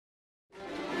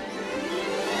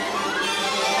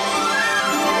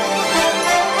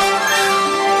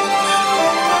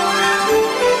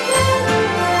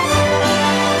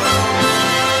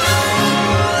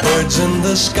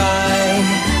the sky,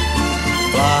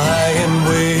 flying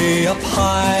way up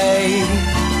high.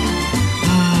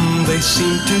 They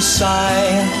seem to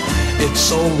sigh, it's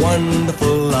a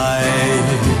wonderful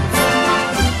life.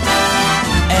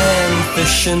 And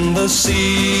fish in the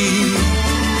sea,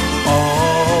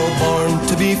 all born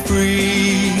to be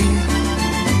free.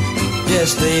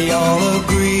 Yes, they all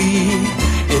agree,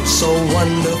 it's a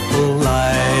wonderful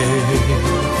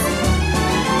life.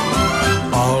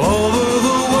 All over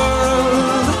the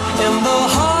world, in the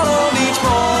heart of each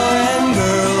boy and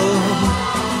girl,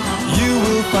 you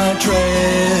will find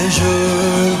treasure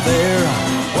there,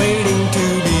 waiting to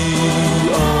be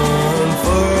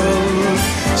unfurled.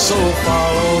 So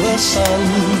follow the sun,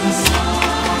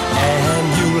 and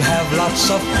you'll have lots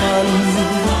of fun.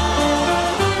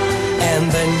 And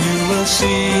then you will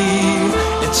see,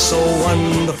 it's a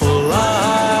wonderful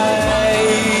life.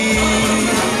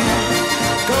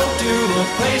 Go to the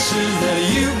places that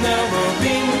you've never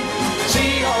been,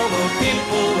 see all the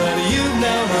people that you've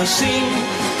never seen,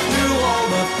 do all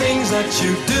the things that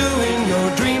you do in your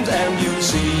dreams, and you'll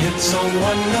see it's a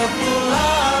wonderful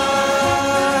life,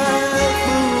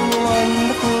 a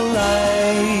wonderful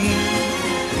life.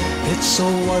 It's a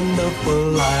wonderful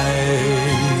life.